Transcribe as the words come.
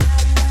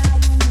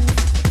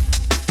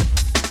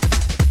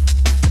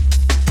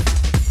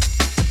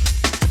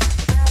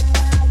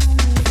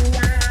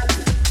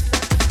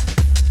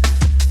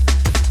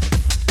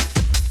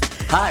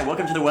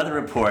to the Weather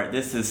Report.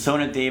 This is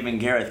Sona, Dave, and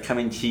Gareth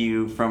coming to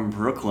you from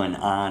Brooklyn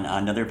on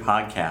another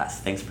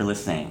podcast. Thanks for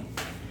listening.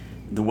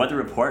 The Weather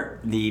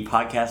Report, the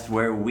podcast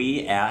where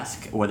we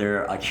ask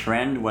whether a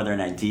trend, whether an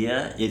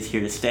idea is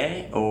here to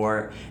stay,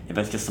 or if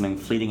it's just something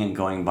fleeting and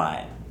going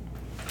by.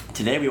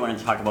 Today we want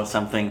to talk about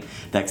something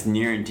that's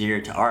near and dear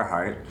to our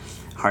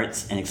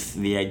hearts, and it's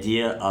the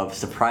idea of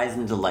surprise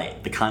and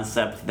delight, the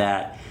concept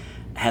that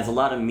has a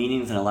lot of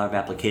meanings and a lot of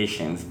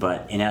applications,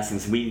 but in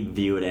essence we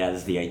view it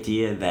as the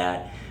idea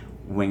that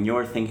when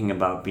you're thinking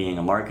about being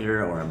a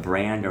marketer or a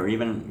brand or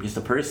even just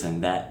a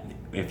person, that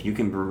if you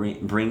can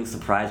bring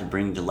surprise or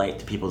bring delight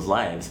to people's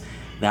lives,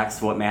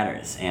 that's what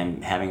matters.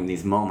 And having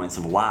these moments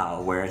of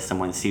wow where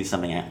someone sees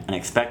something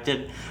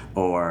unexpected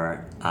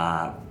or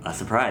a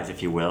surprise,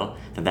 if you will,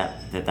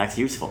 that's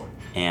useful.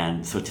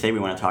 And so today we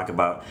want to talk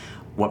about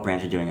what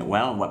brands are doing it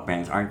well and what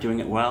brands aren't doing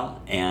it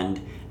well.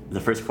 And the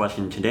first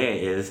question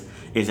today is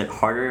it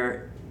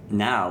harder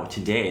now,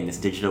 today, in this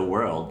digital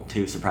world,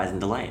 to surprise and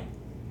delight?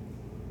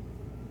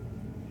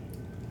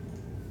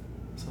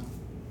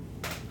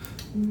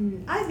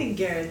 I think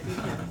Gareth,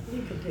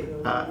 you can take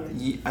over.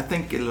 I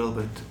think a little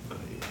bit.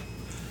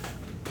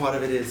 Part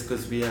of it is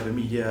because we have a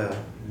media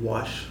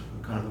wash,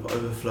 kind of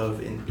overflow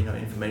of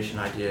information,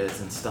 ideas,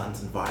 and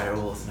stunts, and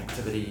virals, and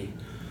activity,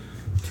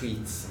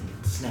 tweets,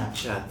 and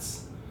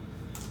Snapchats.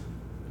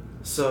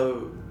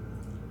 So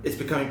it's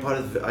becoming part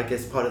of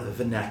the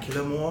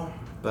vernacular more.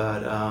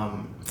 But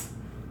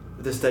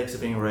the stakes are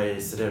being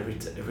raised at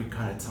every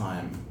kind of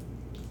time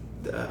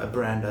a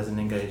brand does an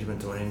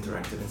engagement or an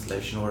interactive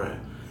installation or a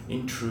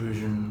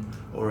intrusion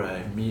or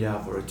a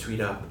meetup or a tweet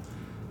up,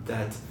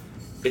 that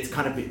it's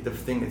kind of the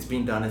thing that's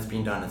been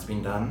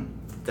done,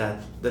 that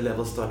the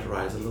levels start to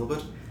rise a little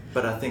bit.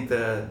 But I think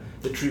the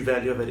true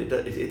value of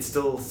it's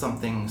still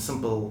something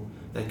simple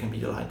that can be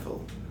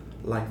delightful,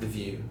 like the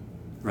view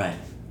right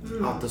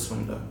out this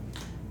window.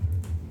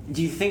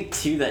 Do you think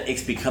too that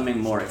it's becoming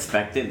more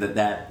expected,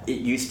 that it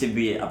used to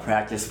be a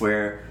practice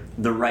where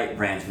the right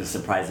brands was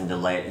surprise and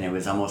delight, and it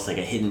was almost like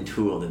a hidden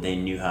tool that they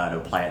knew how to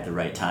apply at the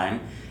right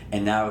time?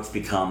 And now it's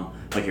become,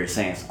 like you're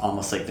saying, it's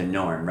almost like the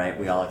norm, right?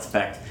 We all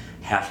expect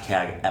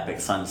hashtag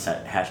epic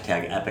sunset,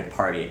 hashtag epic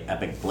party,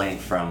 epic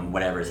blank from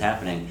whatever is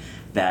happening,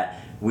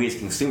 that we as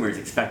consumers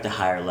expect a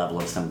higher level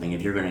of something.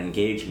 If you're going to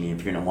engage me,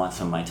 if you're going to want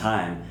some of my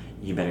time,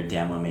 you better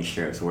damn well make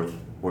sure it's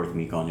worth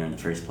me going there in the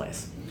first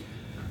place.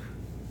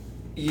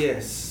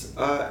 Yes,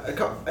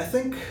 I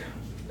think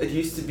it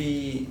used to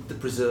be the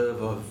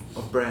preserve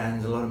of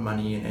brands, a lot of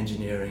money and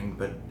engineering,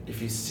 but if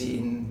you've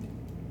seen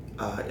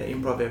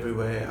Improv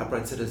Everywhere,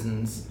 Upright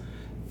Citizens,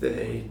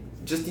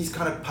 just these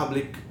kind of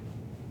public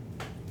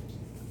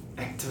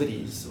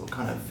activities or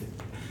kind of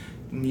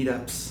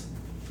meetups,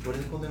 what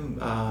do they call them?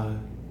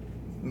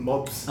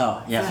 Mobs.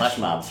 Oh, yeah, flash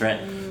mobs,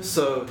 right.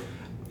 So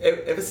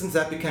ever since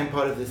that became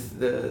part of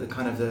the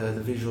kind of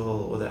the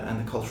visual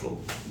and the cultural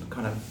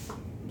kind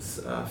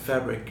of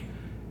fabric,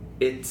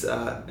 it's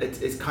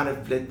kind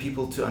of led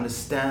people to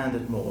understand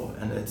it more,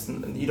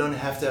 and you don't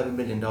have to have $1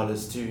 million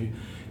to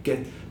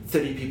get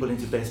 30 people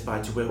into Best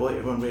Buy to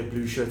everyone wear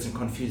blue shirts and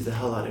confuse the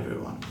hell out of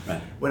everyone.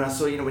 Right. When I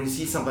saw, when you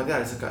see something like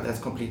that, it's like, that's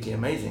completely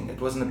amazing. It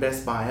wasn't a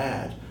Best Buy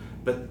ad,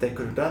 but they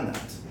could have done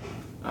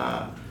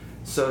that.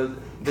 So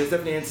there's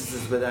definitely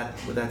instances where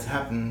that's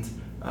happened,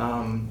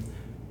 and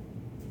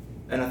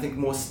I think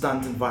more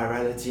stunt and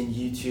virality in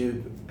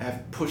YouTube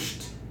have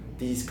pushed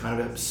these kind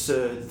of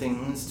absurd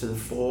things to the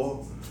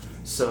fore.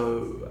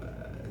 So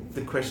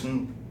the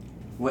question,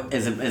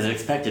 is it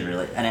expected,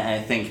 really? And I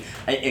think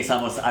it's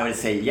almost, I would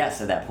say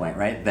yes at that point,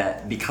 right?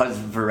 That because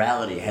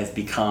virality has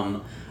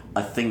become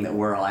a thing that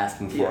we're all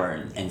asking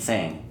for and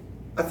saying.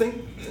 I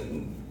think,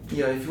 if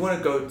you want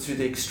to go to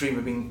the extreme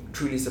of being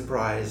truly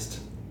surprised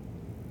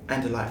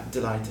and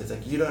delighted,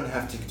 like you don't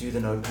have to do the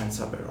no pants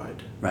subway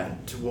ride,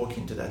 right, to walk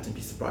into that and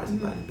be surprised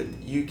about it.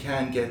 But you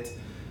can get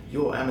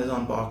your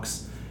Amazon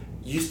box.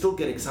 You still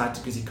get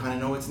excited because you kind of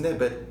know what's in there,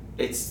 but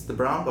it's the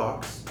brown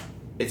box.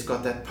 It's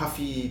got that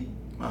puffy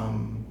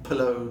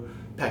pillow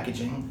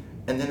packaging,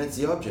 and then it's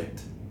the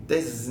object.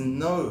 There's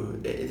no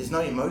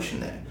emotion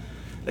there.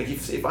 Like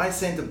if I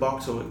sent a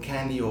box or a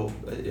candy or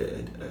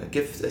a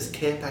gift as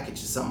care package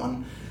to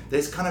someone,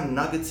 there's kind of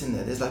nuggets in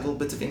there. There's like little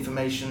bits of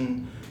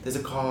information. There's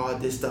a card.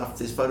 There's stuff.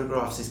 There's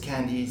photographs. There's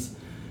candies.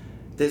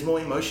 There's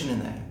more emotion in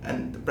there,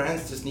 and the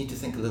brands just need to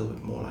think a little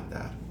bit more like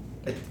that.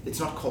 It's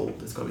not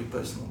cold. It's got to be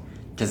personal.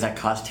 Does that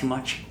cost too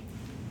much?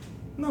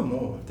 No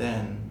more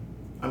than,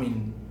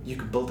 you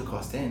could build the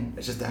cost in.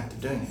 It's just the act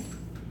of doing it.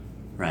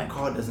 Right. A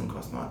card doesn't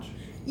cost much.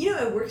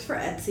 It works for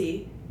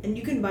Etsy, and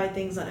you can buy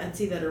things on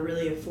Etsy that are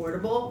really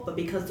affordable, but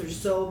because they're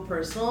so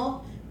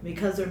personal,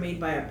 because they're made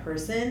by a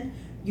person,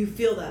 you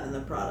feel that in the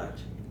product.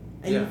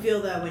 And you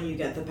feel that when you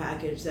get the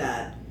package,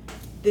 that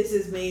this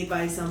is made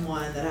by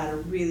someone that had a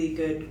really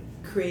good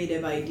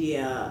creative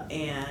idea,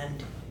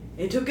 and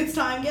it took its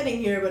time getting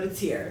here, but it's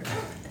here.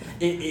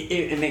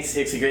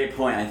 It's a great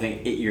point. I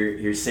think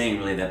you're saying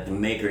really that the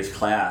makers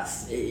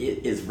class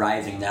is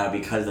rising now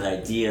because of the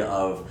idea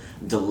of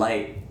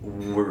delight.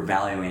 We're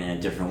valuing in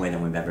a different way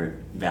than we've ever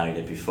valued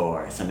it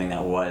before. Something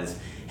that was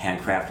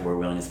handcrafted, we're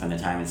willing to spend the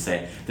time and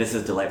say, this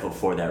is delightful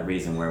for that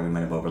reason, where we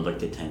might have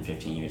overlooked it 10,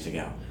 15 years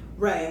ago.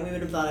 Right, and we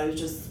would have thought it was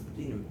just,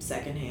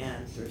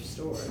 secondhand thrift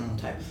store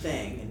type of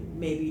thing, and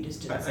maybe you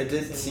just didn't. I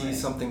did see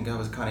something that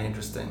was kind of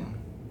interesting.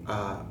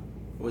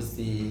 Was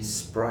the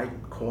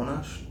Sprite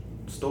Corner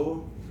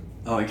store?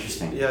 Oh,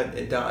 interesting. Yeah,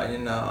 in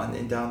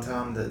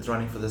downtown that's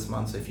running for this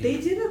month. So if you they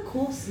did a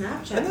cool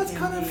Snapchat. and that's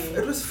campaign.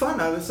 it was fun.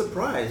 I was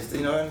surprised,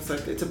 and it's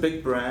like it's a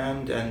big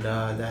brand, and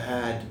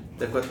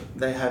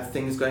they have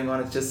things going on.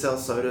 It just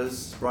sells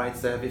sodas, right?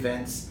 They have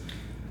events,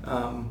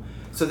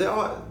 so there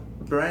are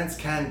brands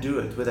can do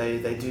it where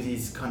they do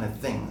these kind of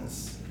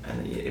things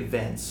and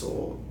events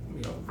or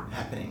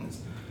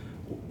happenings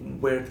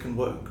where it can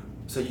work.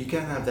 So you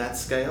can have that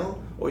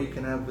scale, or you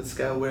can have the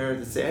scale where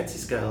it's the Etsy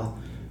scale.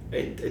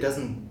 It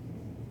doesn't,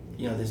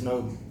 there's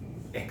no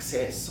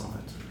excess on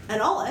it.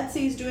 And all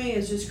Etsy is doing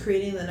is just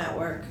creating the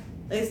network.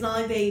 Like, it's not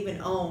like they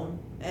even own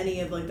any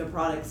of the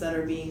products that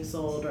are being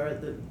sold or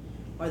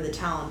the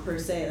talent per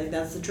se. Like,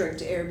 that's the trick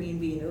to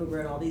Airbnb and Uber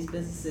and all these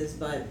businesses.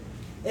 But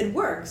it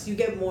works. You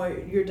get more.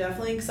 You're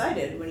definitely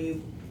excited when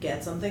you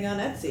get something on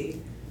Etsy.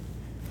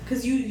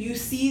 Because you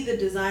see the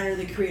designer,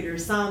 the creator.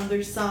 There's some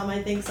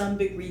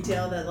big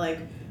retail that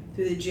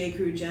through the J.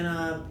 Crew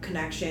Jenna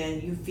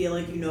connection, you feel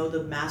like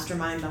the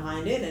mastermind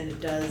behind it, and it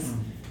does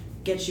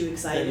get you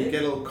excited. And you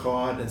get a little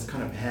card, and it's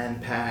kind of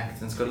hand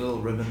packed, and it's got a little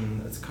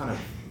ribbon. It's kind of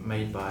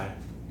made by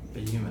a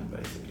human,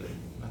 basically.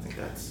 I think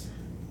that's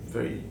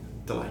very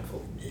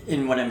delightful.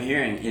 And what I'm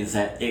hearing is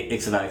that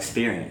it's about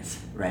experience,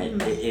 right?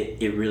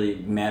 Mm-hmm. It really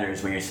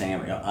matters when you're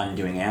saying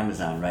undoing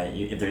Amazon, right?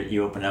 If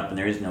you open up and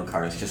there is no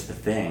card, it's just the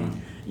thing. Mm-hmm.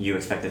 You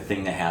expect the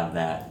thing to have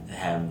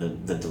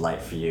the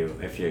delight for you.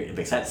 If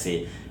it's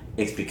Etsy,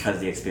 it's because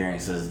the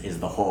experience is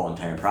the whole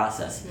entire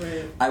process.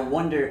 Right. I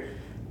wonder,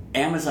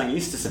 Amazon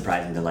used to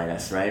surprise and delight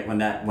us, right?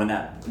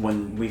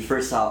 When we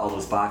first saw all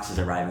those boxes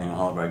arriving on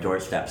all of our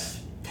doorsteps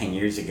 10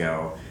 years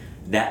ago,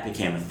 that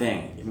became a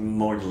thing.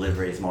 More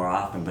deliveries more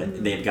often,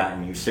 but they've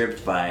gotten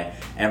usurped by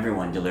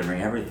everyone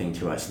delivering everything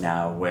to us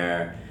now,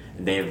 where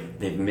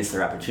they've missed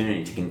their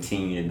opportunity to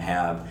continue to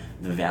have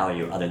the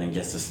value other than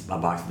just a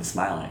box with a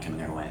smile on it coming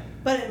their way.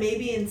 But it may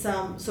be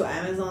so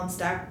Amazon's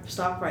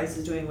stock price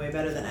is doing way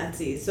better than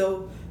Etsy.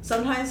 So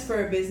sometimes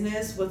for a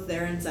business, what's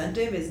their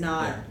incentive is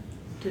not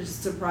to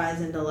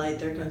surprise and delight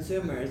their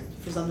consumers.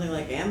 For something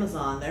like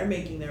Amazon, they're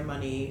making their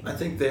money. I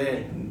think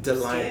their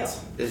delight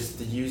is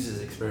the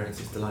user's experience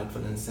is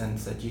delightful in the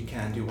sense that you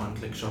can do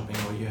one-click shopping,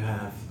 or you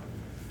have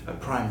a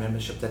Prime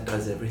membership that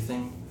does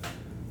everything.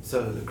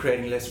 So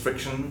creating less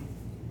friction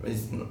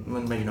is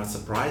maybe not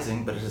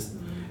surprising, but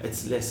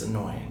it's less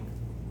annoying.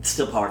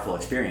 Still powerful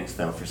experience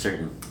though, for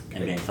certain,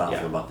 and being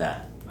thoughtful about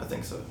that. I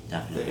think so.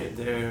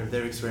 Definitely.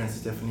 Their experience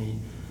is definitely,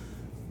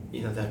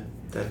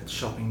 that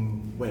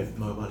shopping web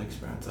mobile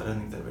experience. I don't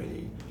think they're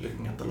really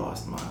looking at the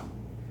last mile,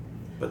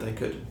 but they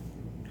could.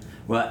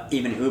 Well,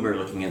 even Uber,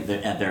 looking at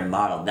their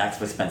model, that's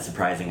what's been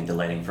surprising and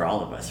delighting for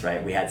all of us,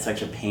 right? We had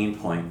such a pain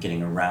point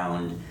getting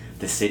around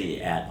the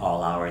city at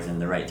all hours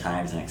and the right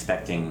times and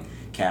expecting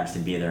cabs to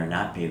be there or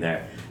not be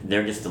there.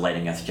 They're just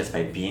delighting us just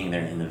by being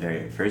there in the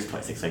very first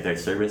place. It's like their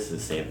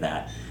services save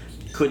that.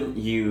 Couldn't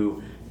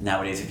you,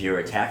 nowadays, if you were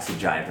a taxi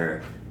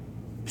driver,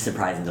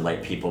 surprise and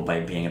delight people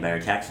by being a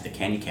better taxi? The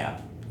candy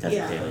cab does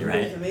it daily,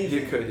 right? It's amazing.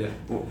 You could, yeah.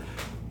 Well,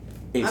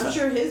 I'm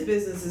sure his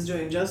business is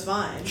doing just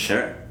fine.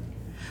 Sure.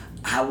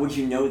 How would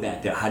you know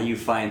that though? How do you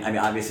find? I mean,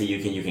 obviously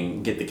you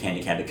can get the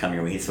candy cab to come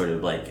your way. He's sort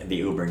of like the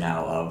Uber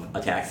now of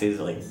a taxis,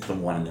 like the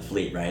one in the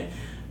fleet, right?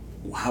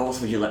 How else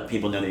would you let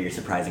people know that you're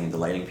surprising and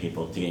delighting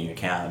people to get in your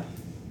cab?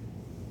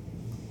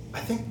 I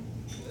think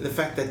the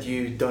fact that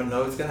you don't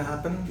know it's going to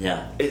happen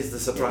is the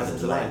surprise and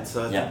delight.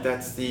 So I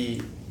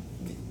think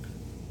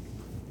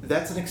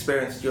that's an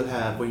experience you'll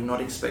have where you're not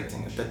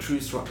expecting it. The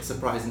true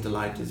surprise and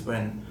delight is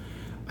when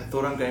I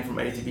thought I'm going from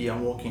A to B,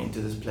 I'm walking into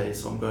this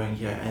place, so I'm going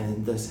here, and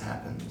then this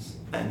happens.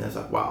 And it's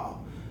like, wow.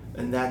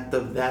 And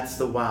that's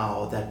the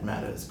wow that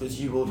matters, because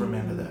you will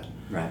remember that.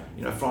 Right.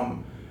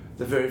 From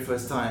the very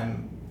first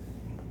time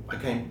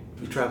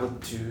we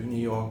traveled to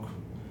New York,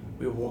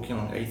 we were walking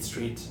on 8th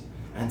Street,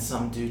 and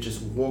some dude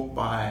just walked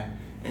by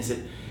and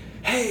said,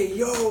 "Hey,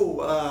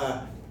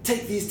 yo,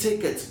 take these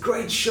tickets,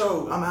 great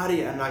show, I'm out of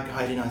here." And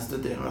Heidi and I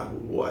stood there and we're like,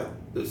 what?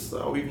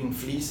 Are we being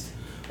fleeced?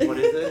 What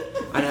is it?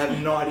 I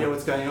have no idea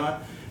what's going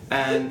on.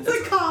 And it's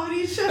a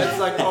comedy show. It's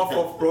like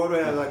off Broadway,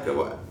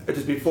 it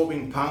was before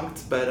being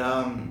punked, but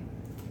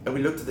and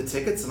we looked at the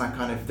tickets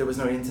and there was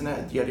no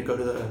internet. You had to go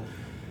to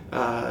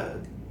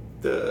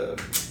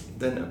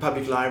the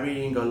public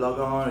library and go log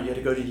on, or you had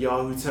to go to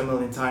Yahoo Terminal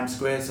in Times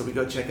Square, so we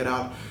go check it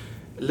out.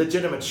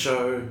 Legitimate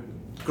show,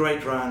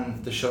 great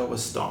run, the show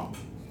was Stomp.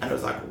 And it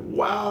was like,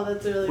 wow,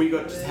 that's really we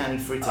got just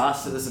handed free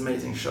tickets to this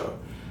amazing show.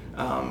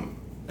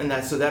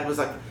 So that was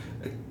like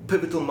a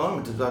pivotal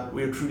moment of that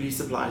we were truly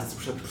surprised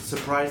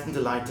and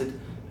delighted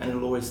and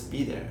it'll always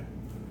be there.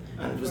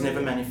 And it was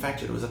never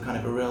manufactured. It was a kind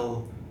of a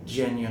real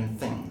genuine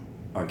thing.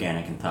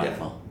 Organic and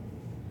thoughtful.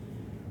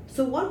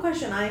 So one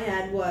question I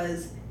had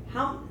was,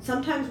 how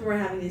sometimes when we're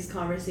having these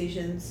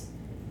conversations,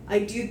 I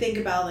do think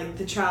about like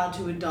the child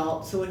to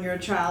adult. So when you're a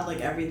child,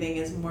 like everything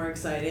is more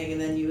exciting,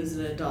 and then you as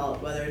an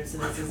adult, whether it's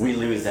an assistant, we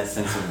lose that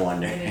sense of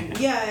wonder.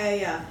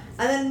 Yeah.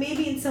 And then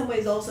maybe in some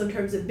ways also in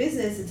terms of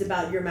business, it's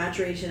about your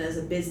maturation as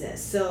a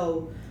business.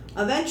 So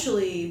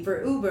eventually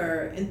for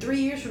Uber, in 3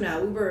 years from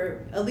now,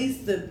 Uber, at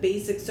least the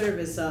basic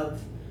service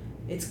of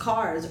its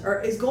cars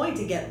is going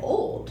to get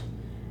old.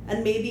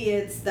 And maybe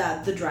it's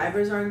that the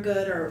drivers aren't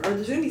good, or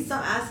there's going to be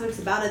some aspects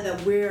about it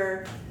that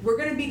we're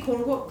going to be quote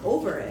unquote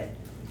over it.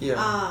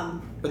 Yeah.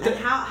 And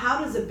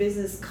how does a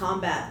business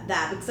combat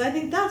that? Because I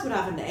think that's what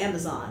happened to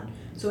Amazon.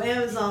 So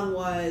Amazon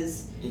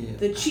was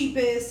the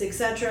cheapest,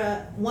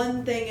 etc.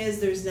 One thing is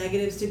there's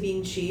negatives to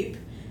being cheap,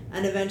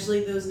 and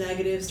eventually those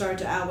negatives start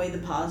to outweigh the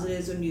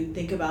positives when you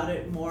think about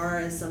it more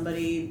as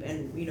somebody,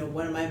 and you know,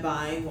 what am I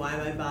buying? Why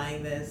am I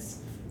buying this?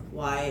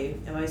 Why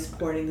am I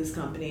supporting this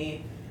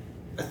company?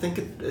 I think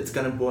it's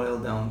going to boil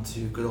down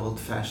to good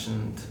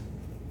old-fashioned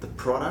the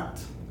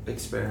product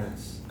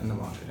experience and the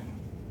marketing.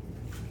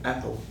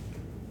 Apple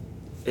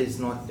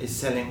is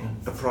selling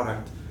a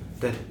product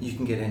that you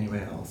can get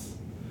anywhere else,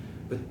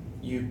 but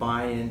you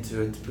buy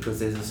into it because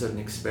there's a certain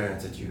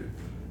experience that you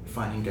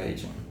find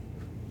engaging.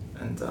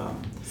 And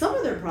some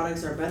of their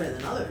products are better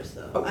than others,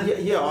 though.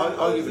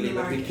 Arguably,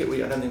 but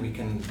I don't think we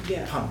can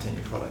punt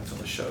any products on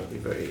the show. Be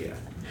very,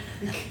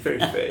 very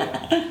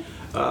fair.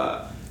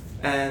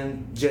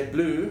 And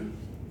JetBlue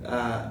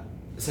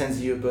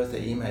sends you a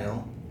birthday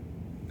email.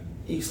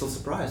 You're still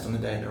surprised on the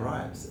day it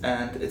arrives,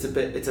 and it's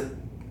a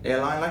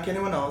airline like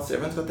anyone else.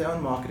 Everyone's got their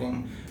own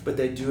marketing, but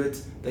they do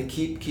it. They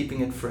keep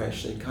keeping it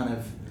fresh. They kind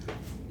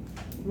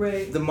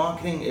of the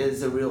marketing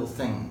is a real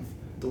thing.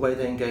 The way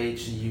they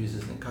engage the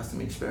users and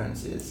customer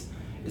experience is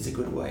a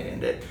good way.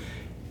 And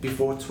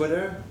before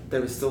Twitter,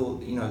 there was still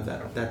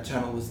that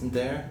channel wasn't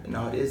there.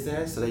 Now it is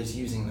there, so they're just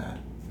using that.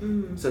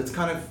 Mm-hmm. So it's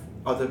kind of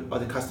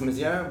other customers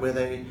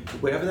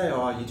wherever they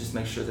are, you just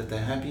make sure that they're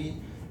happy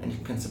and you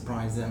can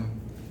surprise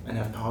them and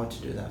have power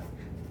to do that.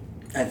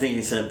 I think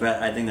you said,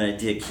 Brett, I think the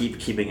idea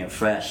keeping it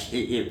fresh,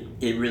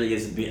 it really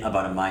is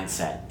about a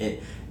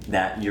mindset.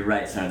 That you're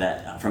right, so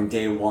that from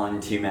day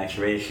one to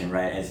maturation,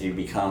 right, as you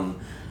become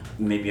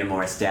maybe a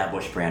more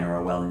established brand or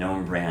a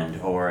well-known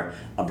brand or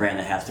a brand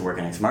that has to work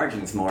on its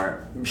margins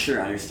more,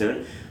 sure,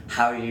 understood.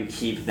 How you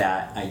keep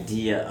that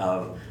idea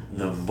of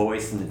the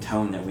voice and the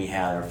tone that we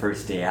had our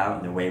first day out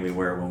and the way we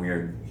were when we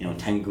were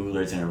 10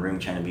 Googlers in a room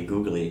trying to be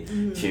googly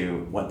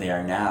to what they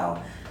are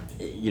now.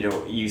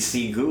 You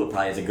see Google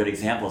probably as a good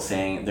example,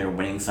 saying they're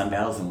winning some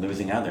battles and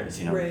losing others.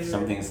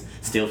 Some things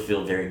still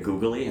feel very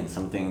googly and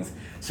some things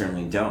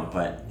certainly don't,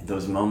 but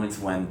those moments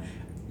when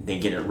they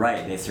get it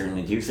right, they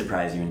certainly do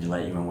surprise you and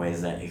delight you in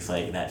ways that it's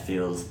like that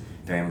feels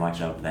very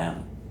much of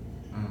them.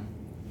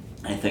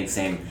 I think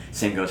same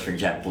goes for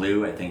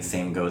JetBlue. I think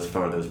same goes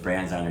for those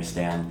brands.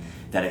 Understand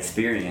that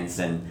experience,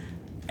 and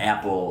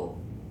Apple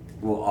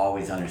will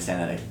always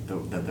understand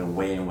that the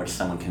way in which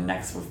someone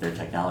connects with their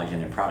technology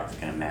and their product is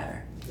going to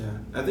matter. Yeah,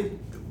 I think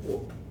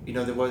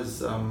there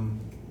was I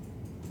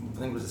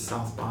think it was a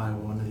South by or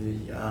one of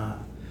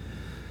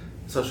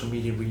the social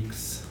media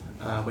weeks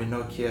where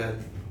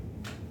Nokia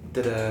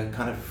did a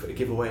kind of a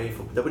giveaway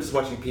they were just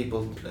watching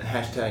people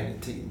hashtag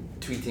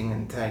tweeting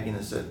and tagging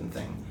a certain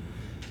thing,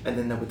 and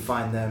then they would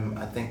find them.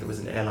 I think there was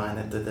an airline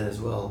that did that as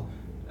well,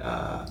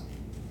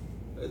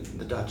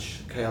 the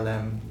Dutch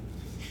KLM,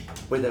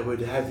 where they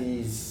would have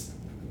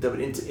they would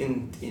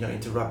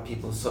interrupt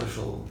people's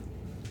social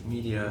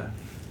media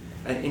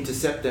and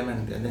intercept them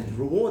and then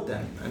reward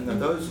them, and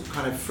those were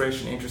kind of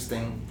fresh and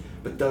interesting,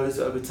 but those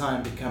over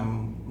time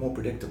become more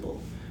predictable.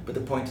 But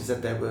the point is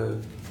that they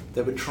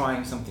were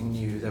trying something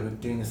new. They were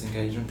doing this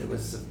engagement. There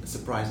was a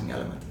surprising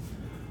element.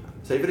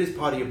 So if it is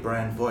part of your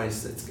brand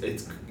voice,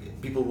 it's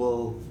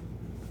people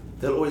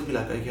they'll always be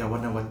like, okay, I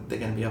wonder what they're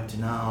going to be up to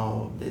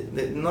now.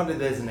 Not that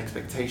there's an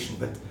expectation,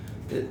 but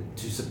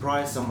to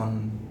surprise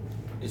someone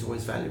is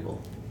always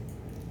valuable.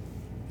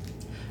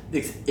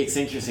 It's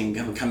interesting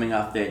coming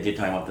off the idea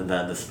talking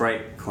about the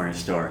Sprite corner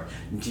store.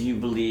 Do you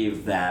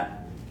believe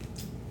that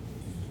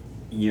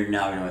you're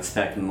now going to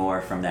expect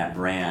more from that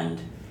brand?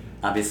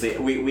 Obviously,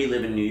 we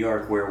live in New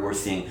York where we're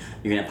seeing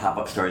you're going to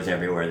pop-up stores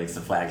everywhere. Like the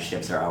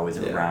flagships are always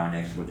around.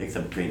 It's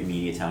a great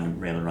media town to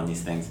be able to run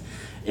these things.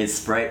 Is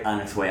Sprite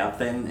on its way up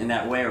then in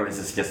that way, or is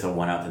this just a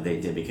one-up that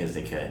they did because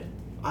they could?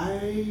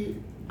 I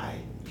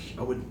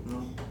wouldn't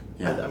know.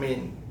 Yeah. I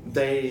mean,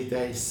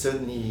 they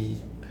certainly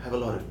have a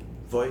lot of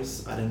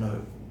voice. I don't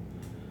know.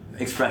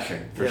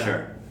 Expression, for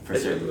sure. For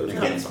sure.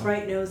 I think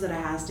Sprite knows that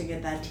it has to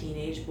get that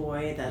teenage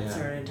boy at that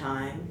certain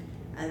time,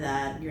 and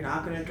that you're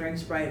not going to drink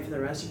Sprite for the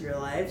rest of your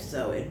life,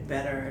 so it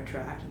better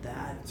attract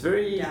that it's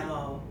very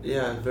demo.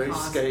 Yeah, very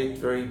constantly. skate,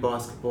 very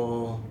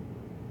basketball,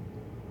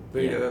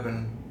 very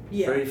urban,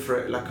 very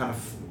kind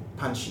of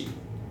punchy.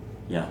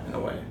 Yeah. In a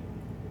way.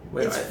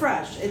 Well, It's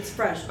fresh. It's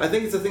fresh. I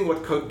think it's the thing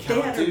what Coke They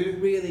cannot had a do.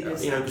 really good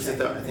Because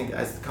soundtrack. I think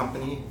as the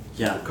company,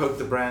 Yeah. Coke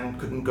the brand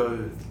couldn't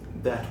go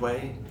that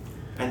way,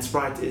 and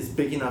Sprite is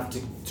big enough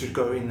to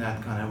go in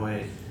that kind of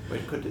way where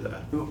it could do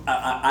that.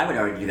 I would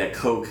argue that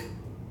Coke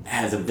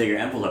has a bigger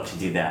envelope to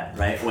do that,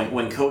 right?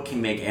 When Coke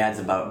can make ads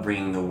about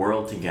bringing the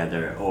world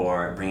together,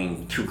 or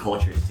bringing two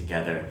cultures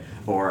together,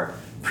 or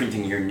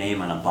printing your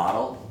name on a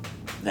bottle,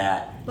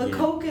 that. But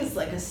Coke is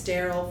like a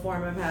sterile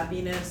form of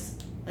happiness.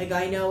 Like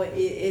I know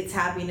it's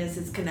happiness,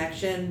 it's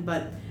connection,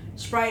 but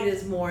Sprite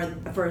is more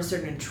for a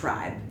certain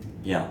tribe.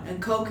 Yeah.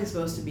 And Coke is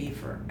supposed to be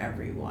for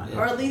everyone, Yeah.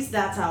 or at least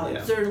that's how Yeah.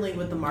 it certainly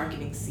what the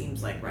marketing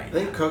seems like right I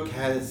think now.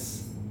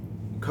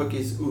 Coke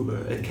is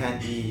Uber. It can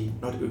be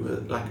not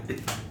Uber, like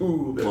it's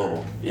Uber.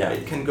 Global, yeah.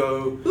 It can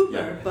go. Uber,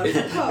 Yeah. but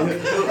for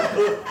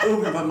Coke.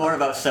 Uber, but more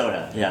about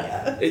soda.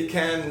 Yeah. It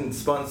can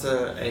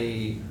sponsor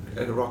a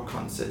rock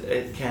concert.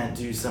 It can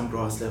do some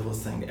grass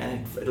levels thing,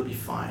 and it'll be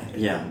fine.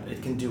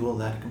 It can do all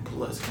that. It can pull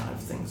those kind of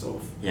things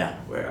off. Yeah.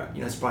 Where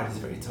Sprite is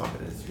very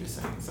targeted, as you were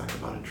saying, it's like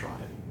about a tribe.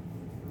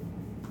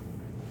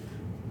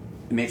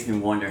 It makes me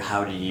wonder,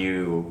 how do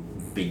you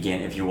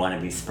begin, if you want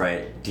to be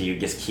Sprite? Do you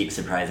just keep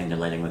surprising,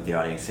 delighting with the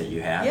audience that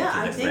you have? Yeah, Is I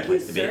that the right think you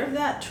place to be? serve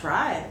that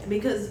tribe,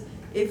 because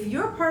if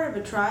you're part of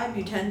a tribe,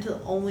 you tend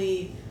to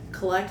only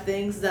collect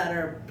things that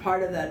are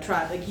part of that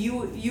tribe. Like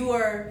you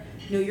are,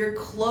 your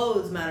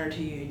clothes matter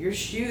to you, your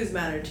shoes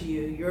matter to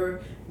you,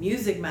 your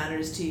music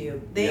matters to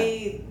you.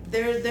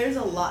 There's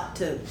a lot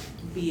to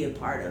be a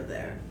part of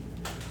there.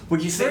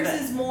 Would you say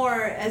Versus that?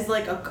 more as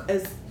like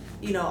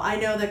I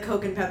know that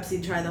Coke and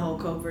Pepsi tried the whole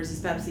Coke versus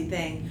Pepsi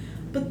thing,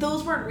 but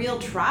those weren't real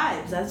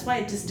tribes. That's why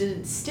it just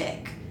didn't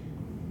stick.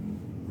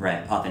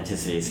 Right,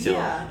 authenticity is still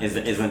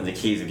is one of the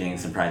keys of getting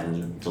surprise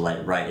and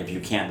delight right. If you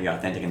can't be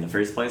authentic in the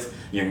first place,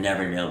 you're never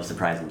going to be able to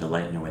surprise and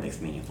delight in a way that's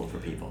meaningful for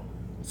people.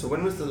 So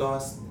when was the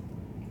last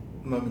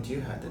moment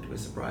you had that was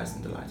surprised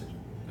and delighted?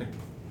 Like,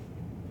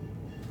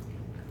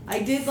 I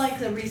did like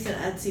the recent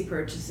Etsy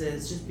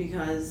purchases just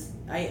because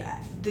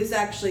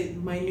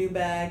my new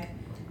bag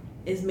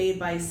is made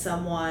by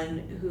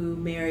someone who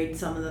married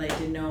someone that I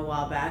didn't know a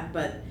while back,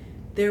 but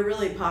they're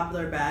really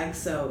popular bags,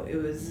 so it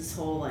was this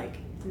whole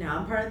now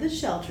I'm part of the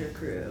shelter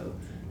crew.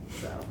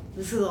 So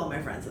this is all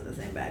my friends have the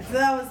same bag. So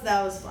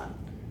that was fun.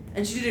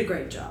 And she did a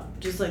great job.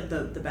 Just like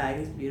the bag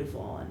is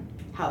beautiful and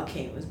how it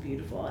came was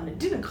beautiful. And it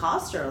didn't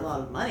cost her a lot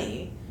of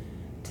money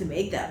to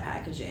make that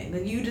packaging.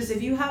 Like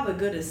if you have a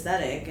good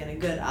aesthetic and a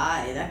good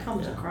eye, that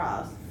comes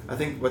across. I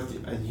think what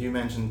you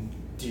mentioned,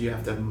 do you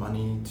have to have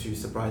money to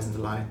surprise and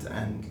delight?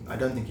 And I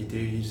don't think you do.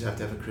 You just have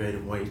to have a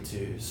creative way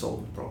to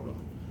solve the problem.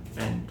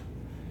 And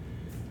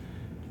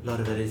a lot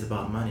of it is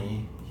about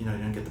money. You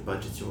don't get the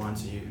budgets you want,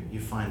 so you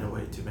find a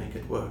way to make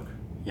it work.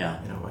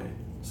 Yeah. In a way.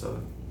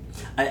 So.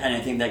 And I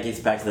think that gets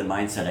back to the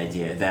mindset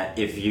idea that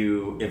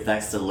if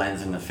that's the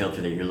lens and the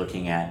filter that you're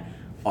looking at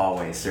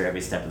always through every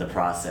step of the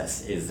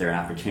process, is there an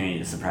opportunity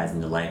to surprise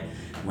and delight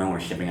when we're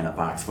shipping in a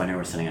box, when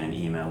we're sending out an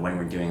email, when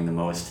we're doing the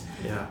most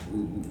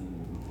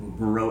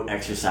rote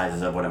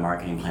exercises of what a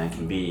marketing plan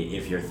can be.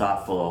 If you're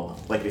thoughtful,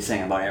 like you're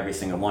saying, about every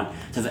single one,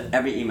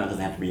 every email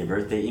doesn't have to be a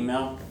birthday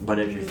email, but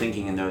if you're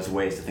thinking in those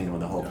ways to think about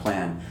the whole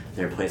plan,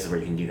 there are places where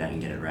you can do that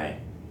and get it right.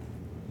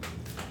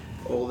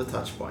 All the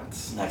touch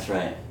points. That's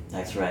right.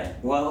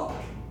 Well,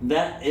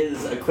 that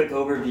is a quick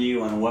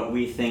overview on what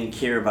we think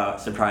here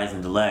about surprise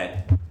and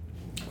delight.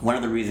 One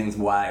of the reasons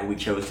why we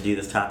chose to do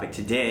this topic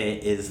today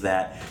is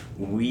that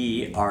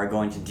we are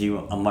going to do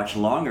a much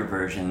longer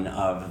version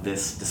of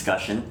this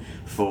discussion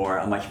for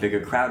a much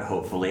bigger crowd,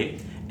 hopefully,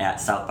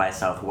 at South by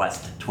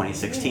Southwest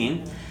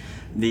 2016.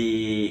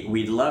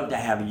 We'd love to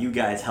have you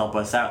guys help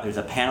us out. There's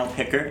a panel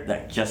picker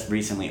that just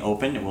recently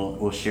opened, and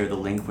we'll share the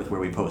link with where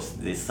we post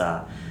this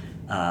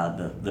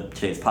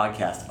today's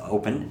podcast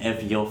open.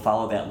 If you'll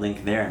follow that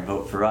link there and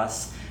vote for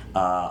us,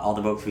 all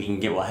the votes we can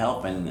get will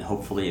help, and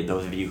hopefully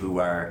those of you who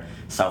are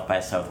South by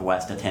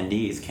Southwest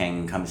attendees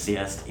can come see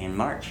us in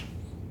March.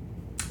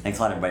 Thanks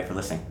a lot, everybody, for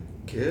listening.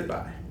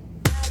 Goodbye.